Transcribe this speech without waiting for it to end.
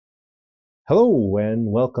Hello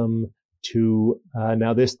and welcome to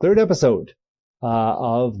now this third episode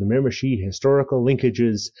of the Miramichi Historical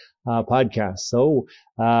Linkages podcast. So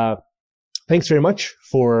thanks very much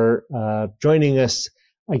for joining us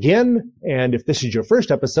again. And if this is your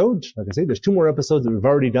first episode, like I say, there's 2 more episodes that we've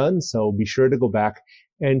already done, so be sure to go back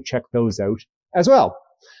and check those out as well.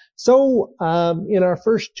 So in our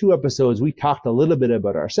first 2 episodes, we talked a little bit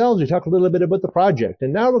about ourselves. We talked a little bit about the project.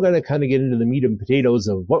 And now we're going to kind of get into the meat and potatoes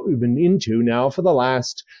of what we've been into now for the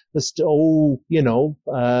last, 8 or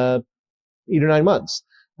 9 months.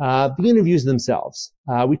 The interviews themselves.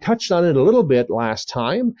 We touched on it a little bit last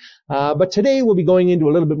time, but today we'll be going into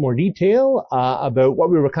a little bit more detail about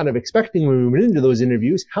what we were kind of expecting when we went into those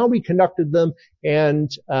interviews, how we conducted them,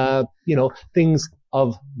 and things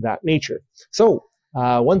of that nature. So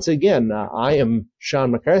once again, I am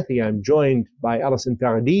Sean McCarthy. I'm joined by Alison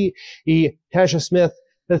Paradis, Tasha Smith,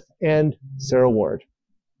 and Sarah Ward.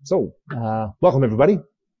 So welcome, everybody.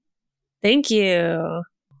 Thank you.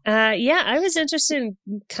 I was interested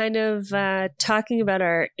in kind of talking about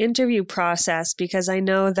our interview process, because I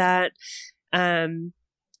know that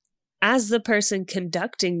as the person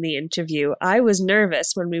conducting the interview, I was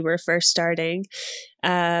nervous when we were first starting,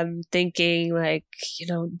 thinking like,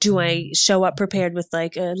 do I show up prepared with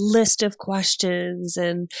like a list of questions,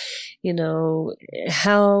 and,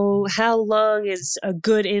 how long is a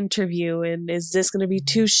good interview, and is this going to be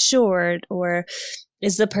too short, or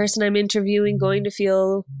is the person I'm interviewing going to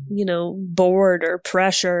feel, bored or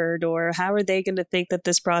pressured, or how are they going to think that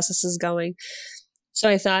this process is going? So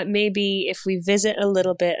I thought maybe if we visit a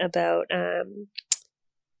little bit about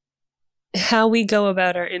how we go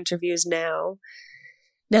about our interviews now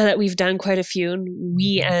that we've done quite a few, and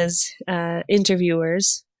we as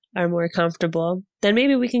interviewers are more comfortable, then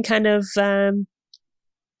maybe we can kind of open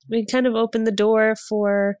the door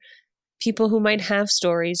for people who might have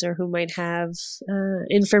stories or who might have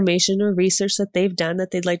information or research that they've done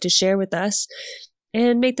that they'd like to share with us,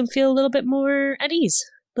 and make them feel a little bit more at ease,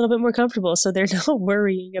 a little bit more comfortable, so they're not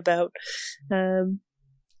worrying about the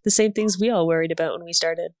same things we all worried about when we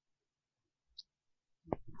started.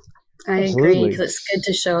 I agree, because it's good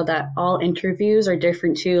to show that all interviews are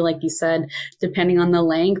different too. Like you said, depending on the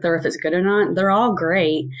length or if it's good or not, they're all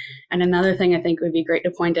great. And another thing I think would be great to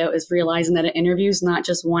point out is realizing that an interview is not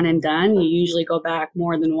just one and done. You usually go back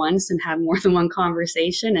more than once and have more than one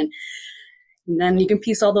conversation, and then you can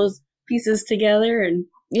piece all those pieces together and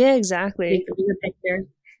exactly make a bigger picture.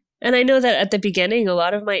 And I know that at the beginning, a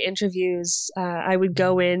lot of my interviews, I would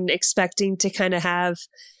go in expecting to kind of have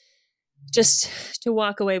just to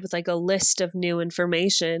walk away with like a list of new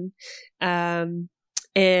information. And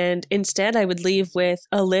instead I would leave with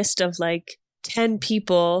a list of like 10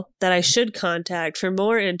 people that I should contact for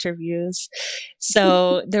more interviews.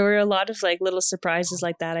 So there were a lot of like little surprises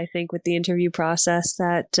like that, I think, with the interview process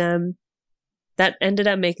that ended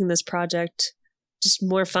up making this project just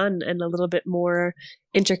more fun and a little bit more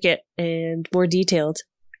intricate and more detailed.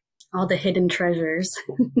 All the hidden treasures.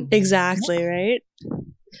 Exactly, right?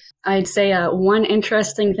 I'd say one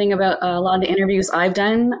interesting thing about a lot of the interviews I've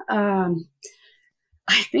done, I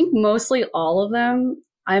think mostly all of them,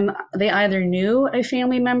 they either knew a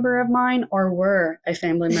family member of mine or were a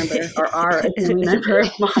family member or are a family member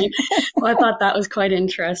of mine. So I thought that was quite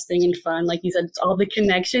interesting and fun. Like you said, it's all the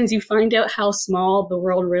connections. You find out how small the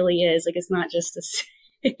world really is. Like, it's not just a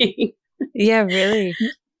city. Yeah, really.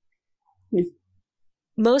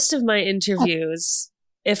 Most of my interviews,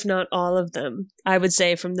 if not all of them, I would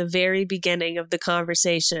say from the very beginning of the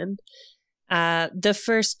conversation, the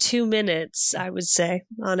first 2 minutes, I would say,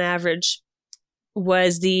 on average,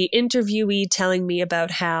 was the interviewee telling me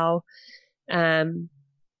about how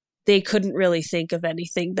they couldn't really think of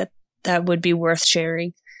anything that would be worth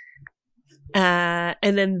sharing. And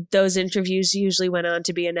then those interviews usually went on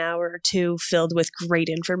to be an hour or 2 filled with great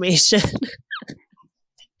information.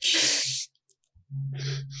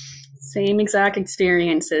 Same exact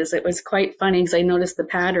experiences. It was quite funny because I noticed the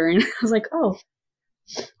pattern. I was like, oh.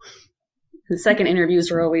 The second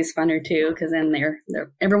interviews were always funner too, because then they're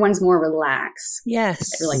everyone's more relaxed.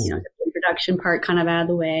 Yes. They're like, the introduction part kind of out of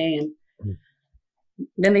the way, and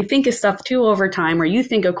then they think of stuff too over time, or you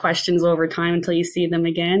think of questions over time until you see them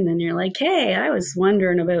again. Then you're like, hey, I was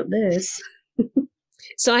wondering about this.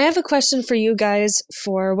 So I have a question for you guys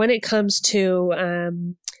for when it comes to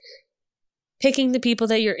picking the people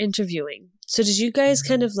that you're interviewing. So did you guys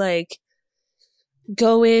kind of like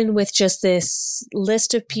go in with just this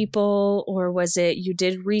list of people, or was it you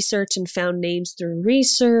did research and found names through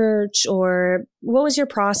research, or what was your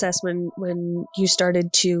process when you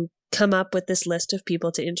started to come up with this list of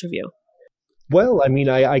people to interview? Well, I mean,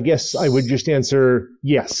 I guess I would just answer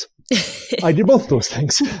yes. I did both those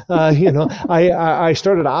things. I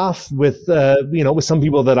started off with, with some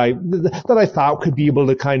people that I thought could be able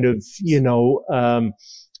to kind of,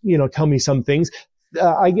 tell me some things.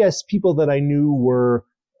 I guess people that I knew were,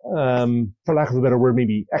 for lack of a better word,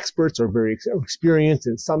 maybe experts or very experienced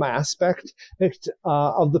in some aspect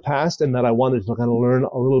of the past, and that I wanted to kind of learn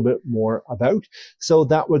a little bit more about. So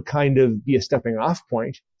that would kind of be a stepping off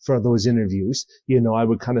point for those interviews. I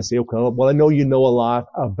would kind of say, okay, well, I know you know a lot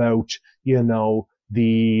about,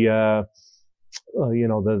 the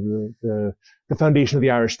foundation of the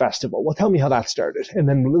Irish Festival. Well, tell me how that started, and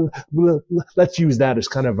then let's use that as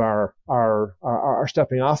kind of our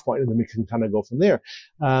stepping off point, and then we can kind of go from there.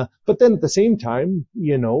 But then at the same time,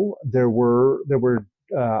 there were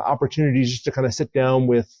opportunities just to kind of sit down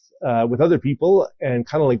with other people, and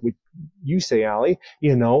kind of like what you say, Ali,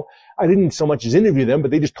 I didn't so much as interview them,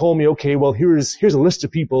 but they just told me, okay, well, here's a list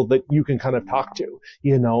of people that you can kind of talk to,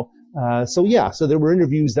 So there were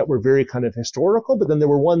interviews that were very kind of historical, but then there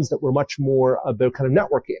were ones that were much more about kind of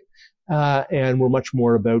networking, and were much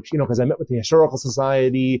more about, because I met with the Historical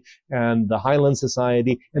Society and the Highland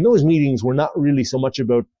Society, and those meetings were not really so much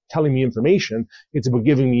about telling me information. It's about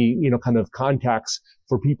giving me, kind of contacts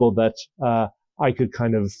for people that, I could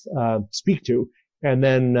kind of, speak to. And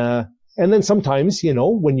then sometimes,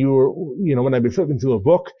 when I'd be flipping through a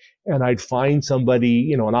book and I'd find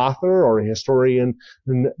somebody, an author or a historian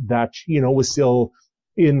that, was still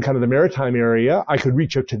in kind of the maritime area, I could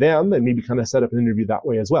reach out to them and maybe kind of set up an interview that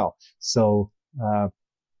way as well. So,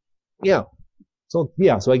 So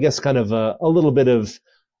I guess kind of a little bit of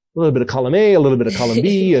column A, a little bit of column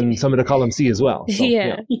B, and some of the column C as well. So,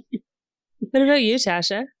 yeah. What about you,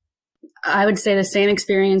 Tasha? I would say the same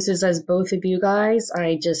experiences as both of you guys.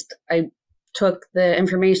 I took the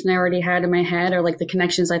information I already had in my head, or like the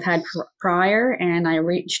connections I've had prior, and I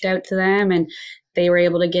reached out to them, and they were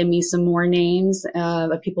able to give me some more names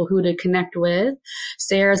of people who to connect with.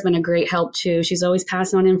 Sarah's been a great help too. She's always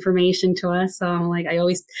passing on information to us. So I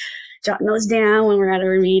always jot those down when we're at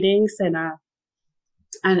our meetings. And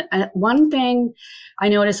one thing I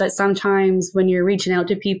notice that sometimes when you're reaching out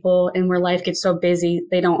to people and where life gets so busy,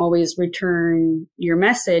 they don't always return your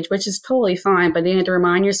message, which is totally fine. But you have to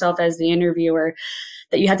remind yourself as the interviewer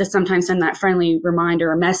that you have to sometimes send that friendly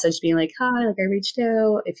reminder or message being like, hi, like I reached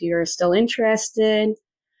out if you're still interested.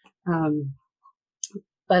 And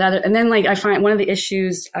then I find one of the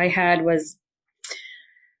issues I had was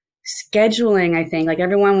scheduling. I think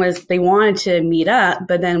everyone they wanted to meet up,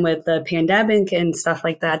 but then with the pandemic and stuff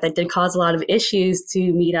like that did cause a lot of issues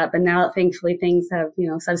to meet up. And now thankfully things have,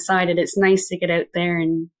 subsided. It's nice to get out there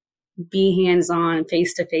and be hands-on,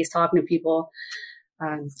 face-to-face talking to people.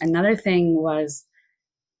 Another thing was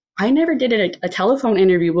I never did a telephone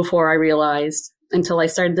interview before, I realized, until I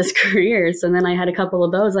started this career. So then I had a couple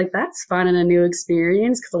of those, that's fun and a new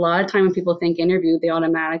experience. Cause a lot of time when people think interview, they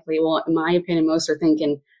automatically, well, in my opinion, most are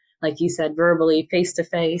thinking, like you said, verbally, face to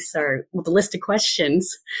face, or with a list of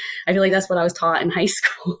questions. I feel like that's what I was taught in high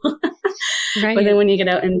school. Right. But then when you get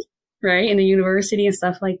out in the university and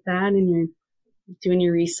stuff like that, and you're doing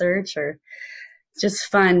your research, or it's just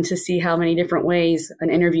fun to see how many different ways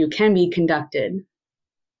an interview can be conducted.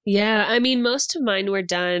 Yeah, I mean, most of mine were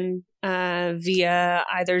done via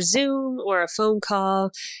either Zoom or a phone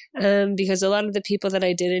call, because a lot of the people that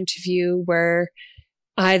I did interview were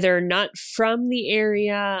either not from the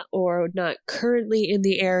area or not currently in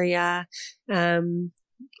the area,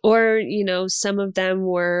 or, some of them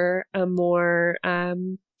were a more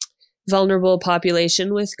vulnerable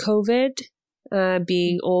population with COVID,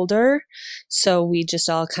 being older. So we just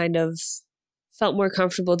all kind of felt more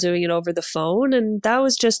comfortable doing it over the phone, and that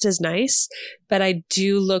was just as nice. But I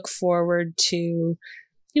do look forward to,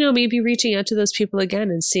 maybe reaching out to those people again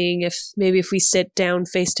and seeing if we sit down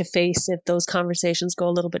face to face, if those conversations go a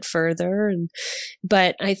little bit further.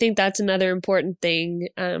 But I think that's another important thing,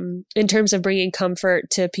 in terms of bringing comfort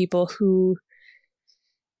to people who,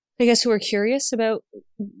 I guess, who are curious about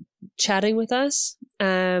chatting with us.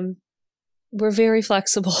 We're very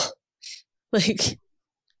flexible.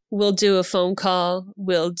 We'll do a phone call.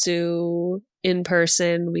 We'll do in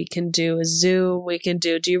person. We can do a Zoom. We can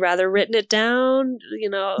do you rather written it down?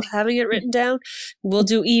 Having it written down. We'll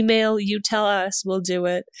do email. You tell us. We'll do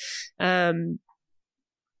it.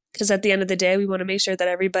 Because at the end of the day, we want to make sure that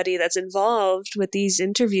everybody that's involved with these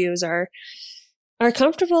interviews are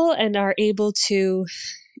comfortable and are able to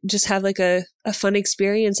just have a fun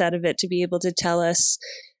experience out of it, to be able to tell us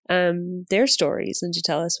their stories and to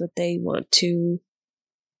tell us what they want to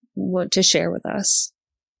share with us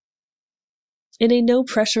in a no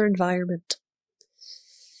pressure environment.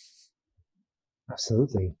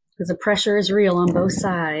 Absolutely. because the pressure is real on both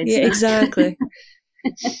sides. Yeah, exactly.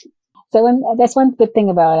 So that's one good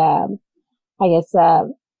thing about, I guess,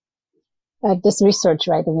 this research,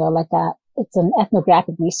 right? It's an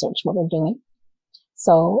ethnographic research, what we're doing.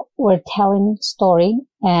 So we're telling story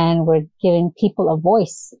and we're giving people a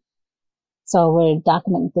voice. So we're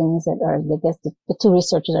documenting things that are, I guess the two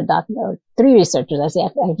researchers or three researchers.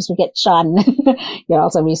 I just forget Sean. You're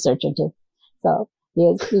also a researcher too. So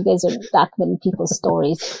you guys are documenting people's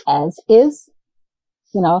stories as is.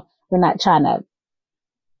 We're not trying to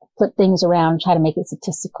put things around, try to make it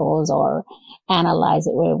statisticals or analyze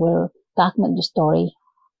it. We're documenting the story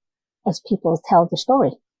as people tell the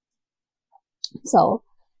story. So,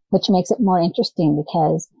 which makes it more interesting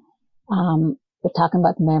because, we're talking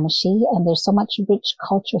about the Miramichi, and there's so much rich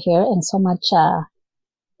culture here and so much,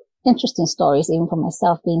 interesting stories, even for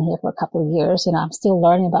myself being here for a couple of years. I'm still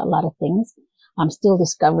learning about a lot of things. I'm still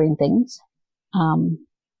discovering things.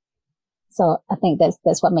 So I think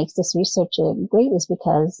that's what makes this research great, is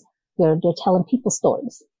because you're telling people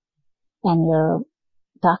stories and you're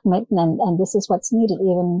documenting, and this is what's needed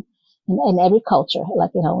even in every culture,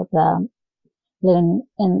 with, living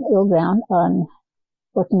in Ill Ground and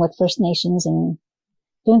working with First Nations and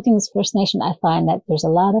doing things First Nation. I find that there's a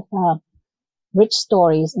lot of, rich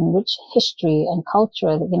stories and rich history and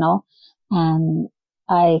culture, and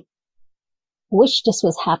I wish this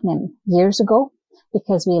was happening years ago,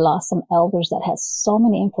 because we lost some elders that had so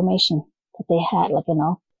many information that they had,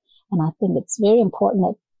 and I think it's very important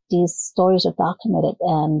that these stories are documented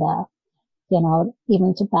and,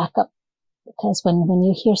 even to back up, because when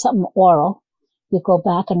you hear something oral, you go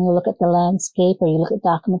back and you look at the landscape or you look at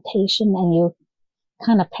documentation and you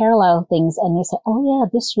kind of parallel things and you say, oh yeah,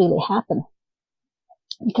 this really happened.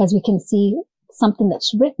 Because we can see something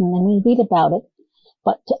that's written and we read about it,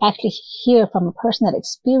 but to actually hear from a person that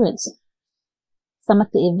experienced some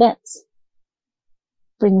of the events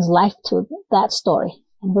brings life to that story,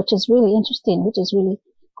 and which is really interesting, which is really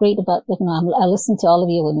great about, I listen to all of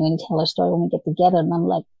you when you tell a story when we get together, and I'm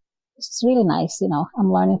like, this is really nice.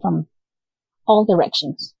 I'm learning from all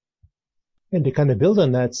directions. And to kind of build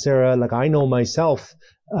on that, Sarah, I know myself,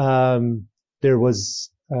 there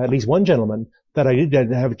was at least one gentleman that I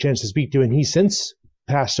did have a chance to speak to, and he's since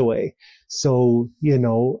passed away. So,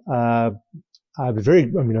 I was very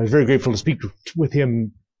grateful to speak with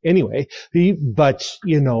him anyway. But,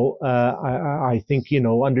 I think,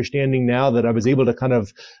 understanding now that I was able to kind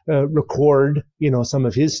of record, some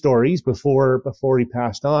of his stories before he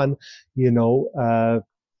passed on,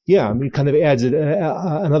 it kind of adds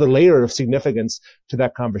another layer of significance to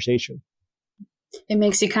that conversation. It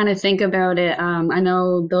makes you kind of think about it. I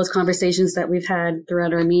know those conversations that we've had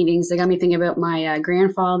throughout our meetings, they got me thinking about my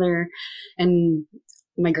grandfather and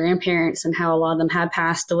my grandparents and how a lot of them had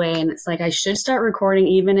passed away. And it's like, I should start recording,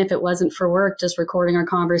 even if it wasn't for work, just recording our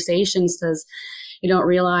conversations, because you don't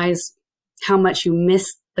realize how much you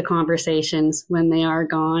miss the conversations when they are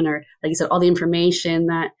gone, or like you said, all the information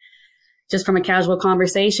that just from a casual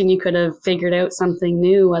conversation, you could have figured out something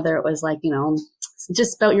new, whether it was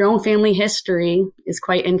just about your own family history is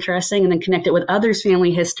quite interesting, and then connect it with others'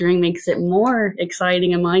 family history makes it more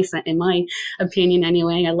exciting in my opinion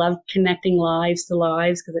anyway. I love connecting lives to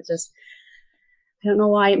lives, because I don't know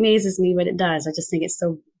why it amazes me, but it does. I just think it's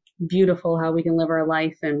so beautiful how we can live our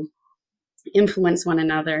life and influence one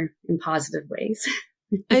another in positive ways.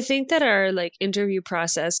 I think that our interview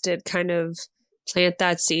process did kind of plant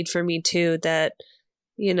that seed for me too, that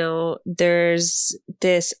there's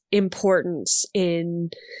this importance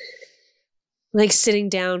in sitting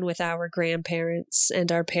down with our grandparents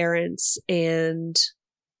and our parents and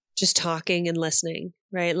just talking and listening,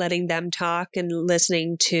 right? Letting them talk and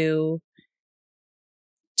listening to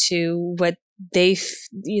what they,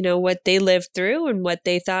 what they lived through and what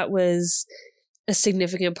they thought was a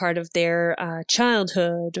significant part of their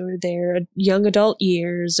childhood or their young adult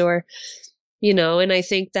years, or, and I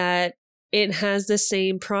think that it has the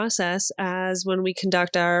same process as when we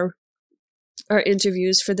conduct our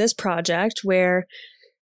interviews for this project, where,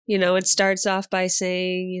 it starts off by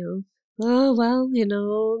saying, oh, well,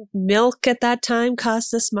 milk at that time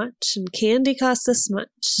cost this much and candy cost this much.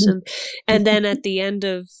 And then at the end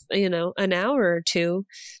of, an hour or two,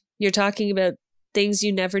 you're talking about things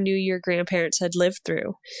you never knew your grandparents had lived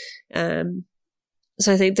through.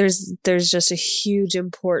 So I think there's just a huge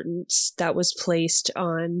importance that was placed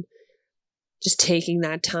on just taking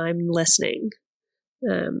that time and listening.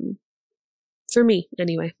 For me,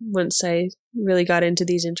 anyway, once I really got into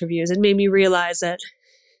these interviews, it made me realize that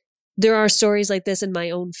there are stories like this in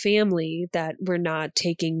my own family that we're not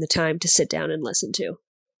taking the time to sit down and listen to.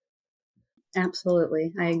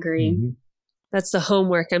 Absolutely. I agree. Mm-hmm. That's the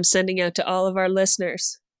homework I'm sending out to all of our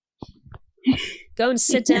listeners. Go and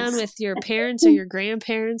sit down with your parents or your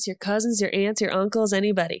grandparents, your cousins, your aunts, your uncles,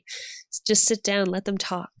 anybody. Just sit down, let them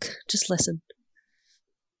talk. Just listen.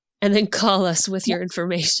 And then call us with your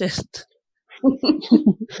information.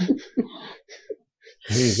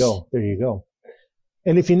 There you go. There you go.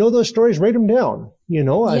 And if you know those stories, write them down, you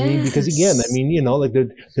know, I mean, because again, I mean, you know, like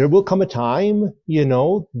there will come a time, you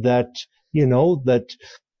know, that,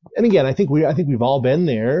 and again, I think we've all been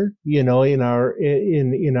there, you know, in our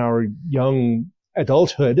young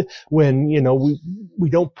adulthood when, you know, we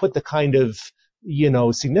don't put the kind of, you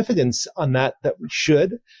know, significance on that we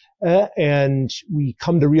should, and we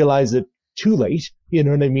come to realize it too late. You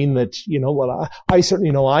know what I mean? That, you know, well, I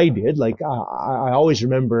certainly know I did. Like, I always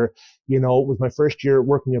remember, you know, it was my first year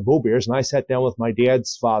working at Beaubears, and I sat down with my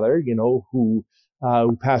dad's father, you know, who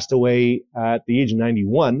passed away at the age of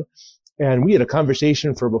 91. And we had a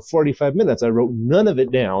conversation for about 45 minutes. I wrote none of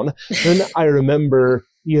it down. Then I remember,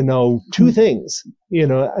 you know, two things, you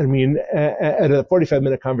know, I mean, at a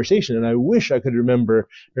 45-minute conversation, and I wish I could remember,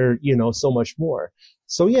 you know, so much more.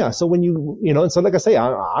 So yeah, so when you know, and so like I say,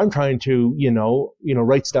 I'm trying to, you know,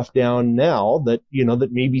 write stuff down now that, you know,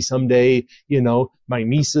 that maybe someday, you know, my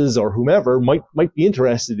nieces or whomever might be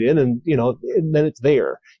interested in, and, you know, and then it's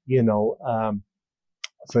there, you know,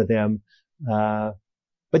 for them.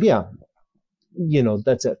 But yeah, you know,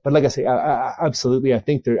 that's it. But like I say, I absolutely, I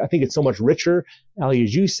think it's so much richer, Ali,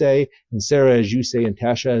 as you say, and Sarah, as you say, and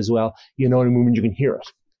Tasha as well, you know what I mean, when you can hear it.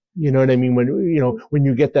 You know what I mean? When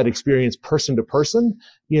you get that experience person to person,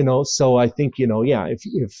 you know, so I think, you know, yeah,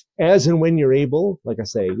 if as and when you're able, like I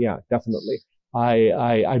say, yeah, definitely.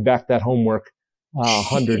 I back that homework,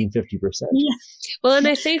 150%. Yeah. Well, and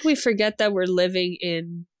I think we forget that we're living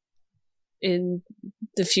in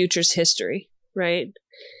the future's history, right?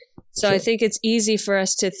 So sure. I think it's easy for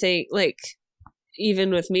us to think, like,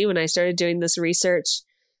 even with me, when I started doing this research,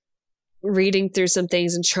 reading through some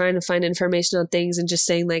things and trying to find information on things and just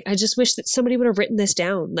saying, like, I just wish that somebody would have written this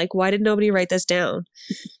down. Like, why did nobody write this down?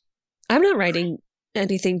 I'm not writing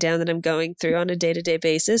anything down that I'm going through on a day-to-day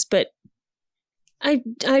basis, but I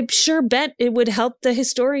sure bet it would help the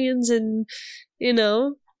historians and, you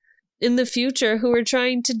know, in the future who are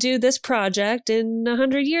trying to do this project in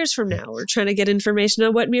 100 years from now. We're trying to get information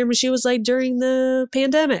on what Miramichi was like during the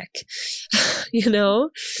pandemic. You know,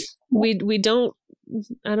 we don't,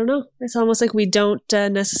 I don't know. It's almost like we don't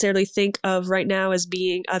necessarily think of right now as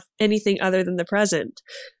being anything other than the present.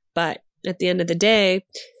 But at the end of the day,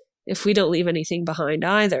 if we don't leave anything behind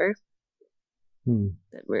either, then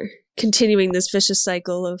we're continuing this vicious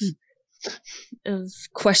cycle of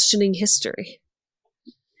questioning history.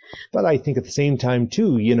 But I think at the same time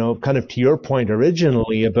too, you know, kind of to your point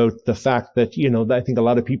originally about the fact that, you know, I think a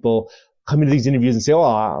lot of people come into these interviews and say, "Oh,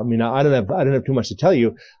 I mean, I don't have too much to tell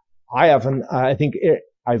you." I think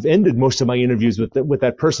I've ended most of my interviews with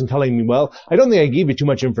that person telling me, "Well, I don't think I gave you too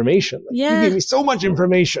much information. Like, yeah. You gave me so much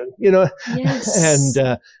information, you know," yes.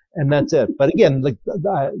 And that's it. But again, like,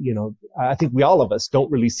 you know, I think all of us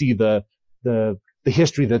don't really see the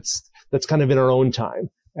history that's kind of in our own time.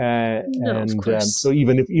 So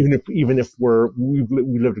even if we've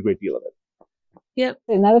lived a great deal of it. Yep.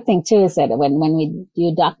 Another thing too is that when we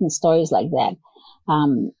do document stories like that,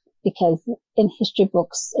 because in history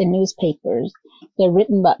books and newspapers, they're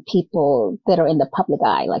written about people that are in the public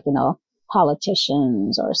eye, like, you know,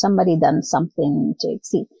 politicians or somebody done something to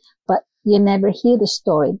exceed. But you never hear the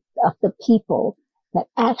story of the people that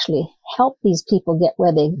actually helped these people get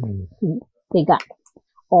where they got,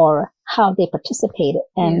 or how they participated.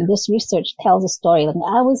 And this research tells a story. Like,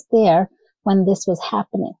 I was there when this was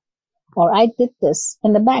happening, or I did this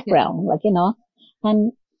in the background, like, you know,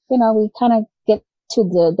 and, you know, we kind of get to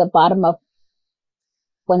the bottom of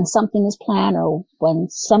when something is planned or when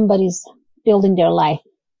somebody's building their life.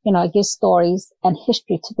 You know, it gives stories and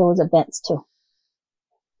history to those events too.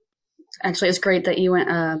 Actually, it's great that you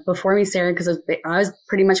went before me, Sarah, because I was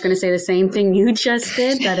pretty much going to say the same thing you just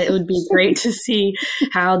did, that it would be great to see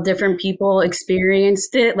how different people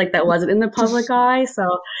experienced it, like that wasn't in the public eye. So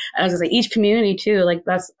I was going to say, each community too, like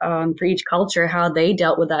that's for each culture, how they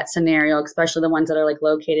dealt with that scenario, especially the ones that are like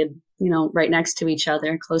located, you know, right next to each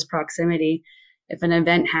other, close proximity. If an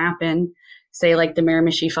event happened, say like the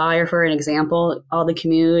Miramichi fire, for an example, all the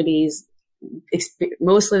communities,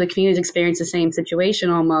 mostly the communities experienced the same situation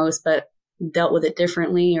almost, but dealt with it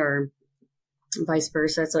differently, or vice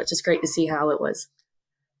versa. So it's just great to see how it was.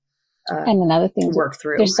 And another thing, work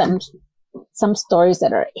through. There's some stories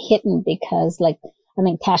that are hidden because, like, I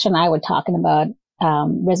think Tasha and I were talking about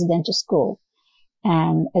residential school,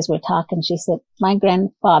 And as we're talking, she said, my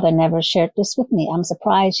grandfather never shared this with me. I'm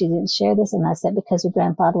surprised she didn't share this. And I said, because your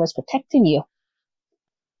grandfather was protecting you.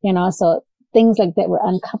 So things like that were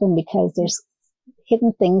uncovered because there's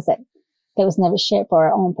hidden things that was never shared for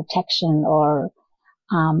our own protection. Or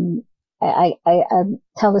I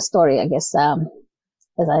tell the story, I guess,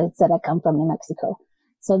 as I said, I come from New Mexico.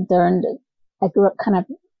 So I grew up kind of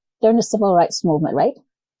during the civil rights movement, right?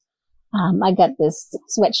 I got this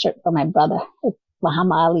sweatshirt from my brother, a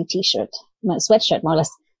Muhammad Ali t-shirt, sweatshirt more or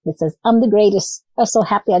less. It says, I'm the greatest. I was so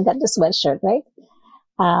happy I got the sweatshirt, right?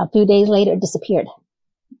 A few days later, it disappeared.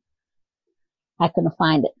 I couldn't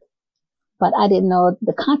find it. But I didn't know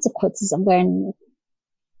the consequences of wearing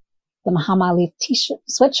the Muhammad Ali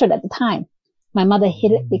sweatshirt at the time. My mother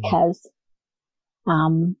hid it because,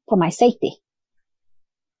 for my safety.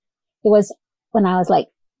 It was when I was like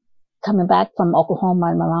coming back from Oklahoma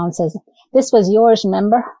and my mom says, this was yours,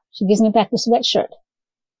 remember? She gives me back the sweatshirt.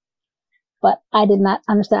 But I did not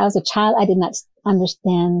understand. I was a child. I did not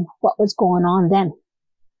understand what was going on then.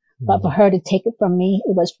 But for her to take it from me,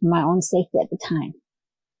 it was for my own safety at the time.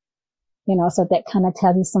 So that kind of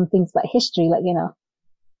tells you some things about history,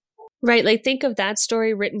 Right. Like think of that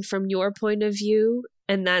story written from your point of view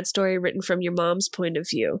and that story written from your mom's point of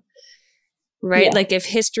view. Right. Yeah. Like if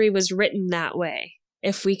history was written that way,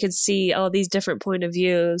 if we could see all these different point of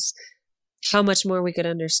views, how much more we could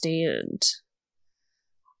understand.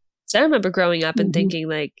 So I remember growing up and thinking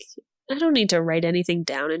like, I don't need to write anything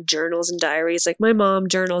down in journals and diaries. Like my mom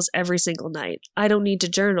journals every single night. I don't need to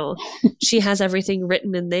journal. She has everything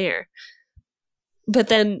written in there. But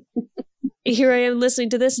then here I am listening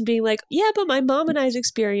to this and being like, yeah, but my mom and I's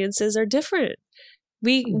experiences are different.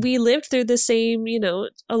 We lived through the same,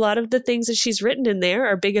 a lot of the things that she's written in there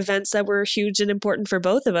are big events that were huge and important for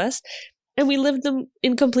both of us. And we lived them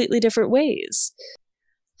in completely different ways.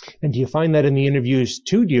 And do you find that in the interviews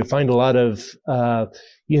too? Do you find a lot of,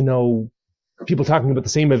 people talking about the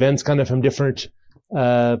same events kind of from different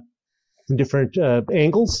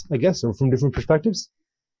angles, I guess, or from different perspectives?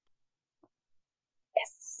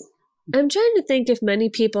 Yes. I'm trying to think if many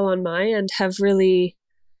people on my end have really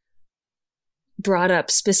brought up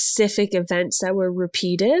specific events that were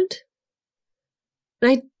repeated.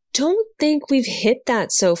 I don't think we've hit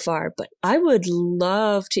that so far, but I would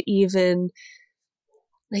love to even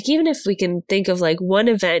if we can think of like one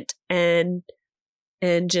event and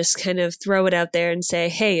just kind of throw it out there and say,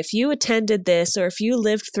 hey, if you attended this or if you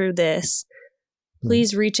lived through this,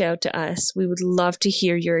 please reach out to us. We would love to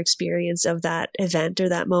hear your experience of that event or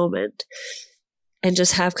that moment, and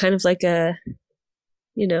just have kind of like a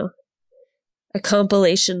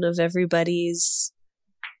compilation of everybody's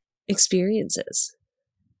experiences.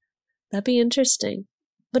 That'd be interesting.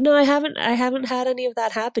 But no, I haven't had any of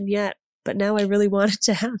that happen yet, but now I really want it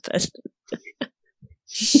to happen.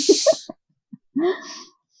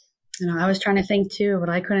 I was trying to think too, but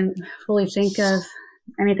I couldn't fully think of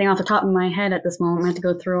anything off the top of my head at this moment. I have to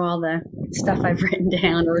go through all the stuff I've written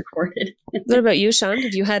down or recorded. What about you, Sean?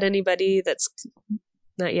 Have you had anybody that's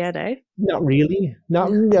not yet, eh? Not really.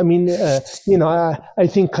 I mean, I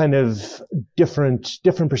think kind of different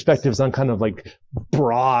perspectives on kind of like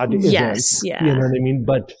broad events. Yeah. You know what I mean?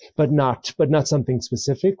 But not something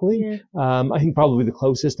specifically. Yeah. I think probably the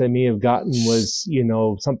closest I may have gotten was,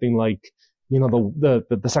 something like,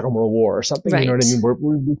 the Second World War or something. Right. You know what I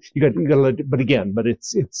mean? You got to let, but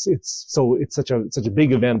it's such a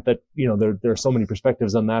big event that, there are so many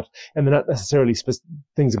perspectives on that, and they're not necessarily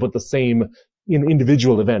things about the same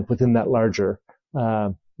individual event within that larger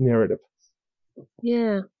narrative.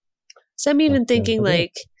 Yeah. So I'm even thinking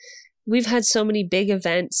like we've had so many big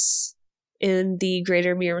events in the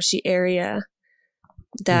greater Miramichi area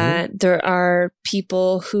that there are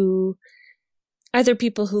people who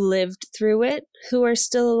lived through it who are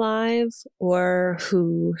still alive, or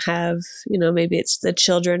who have, maybe it's the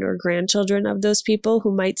children or grandchildren of those people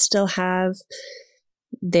who might still have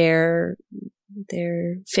their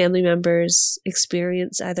family members'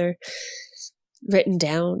 experience either written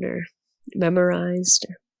down or memorized,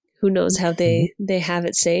 or who knows how they have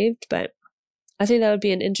it saved. But I think that would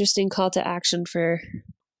be an interesting call to action for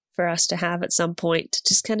us to have at some point, to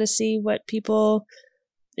just kind of see what people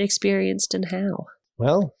experienced and how.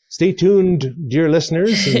 Well, stay tuned, dear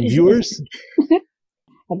listeners and viewers.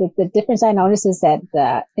 The difference I notice is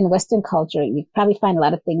that in Western culture, you probably find a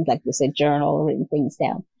lot of things like you said, journal, written things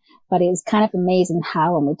down. But it's kind of amazing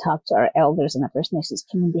how when we talk to our elders in the First Nations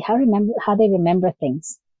community, how they remember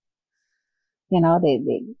things. They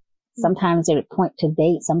sometimes they point to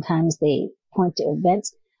dates, sometimes they point to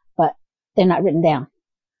events, but they're not written down.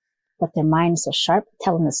 But their mind is so sharp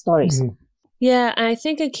telling the stories. Yeah, I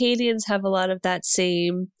think Acadians have a lot of that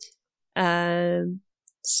same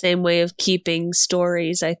way of keeping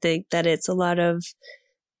stories. I think that it's a lot of,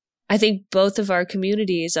 I think both of our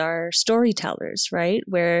communities are storytellers, right?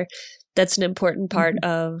 Where that's an important part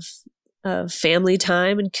of family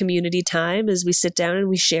time and community time is we sit down and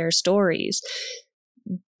we share stories.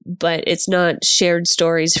 But it's not shared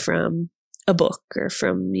stories from a book or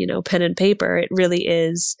from, pen and paper. It really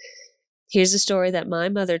is, here's a story that my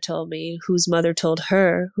mother told me, whose mother told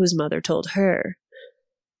her, whose mother told her.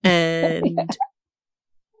 And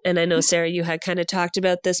and I know, Sarah, you had kind of talked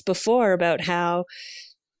about this before, about how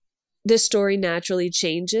this story naturally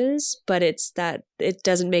changes, but it's that it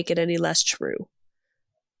doesn't make it any less true.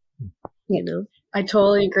 I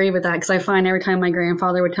totally agree with that, because I find every time my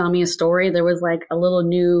grandfather would tell me a story, there was like a little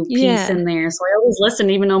new piece in there. So I always listen,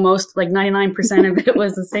 even though most, like 99% of it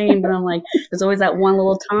was the same. But I'm like, there's always that one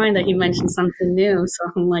little time that he mentioned something new. So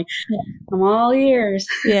I'm like, I'm all ears.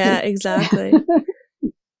 Yeah, exactly.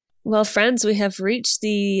 Well, friends, we have reached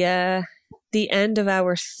the end of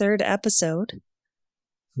our third episode.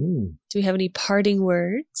 Do we have any parting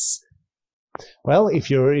words? Well, if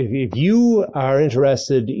you are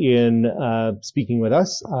interested in speaking with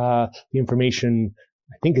us, the information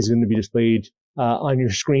I think is going to be displayed on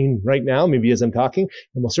your screen right now, maybe as I'm talking,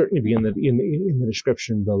 and will certainly be in the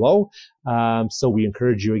description below. So we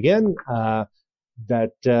encourage you again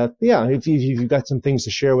that if you've got some things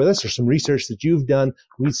to share with us or some research that you've done,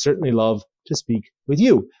 we'd certainly love to speak with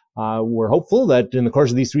you. We're hopeful that in the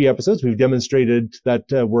course of these 3 episodes, we've demonstrated that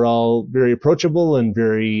we're all very approachable and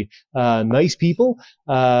very nice people.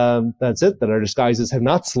 That's it. That our disguises have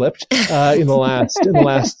not slipped in the last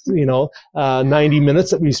 90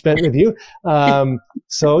 minutes that we've spent with you.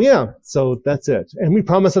 So that's it. And we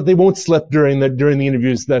promise that they won't slip during the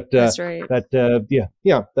interviews. That's right.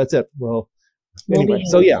 That's it. Well, anyway,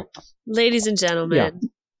 so yeah. Ladies and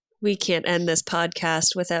gentlemen, we can't end this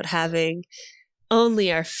podcast without having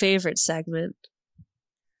only our favorite segment,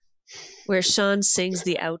 where Sean sings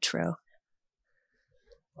the outro.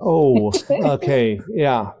 Oh, okay.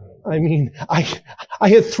 Yeah. I mean, I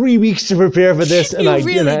had 3 weeks to prepare for this, and I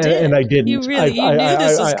didn't. You knew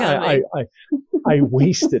this was coming. I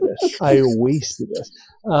wasted it.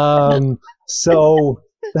 So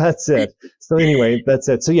that's it. So anyway, that's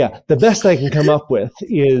it. So yeah, the best I can come up with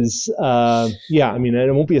is, I mean,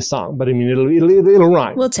 it won't be a song, but I mean, it'll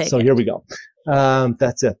rhyme. We'll take it. So here we go.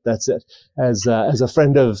 That's it. As a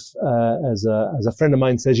friend of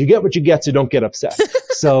mine says, you get what you get, so don't get upset.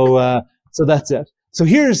 So that's it. So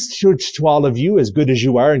here's to all of you, as good as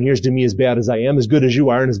you are, and here's to me, as bad as I am, as good as you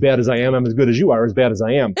are, and as bad as I am, I'm as good as you are, as bad as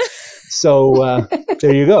I am. So,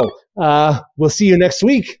 there you go. We'll see you next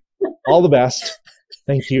week. All the best.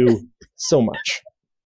 Thank you so much.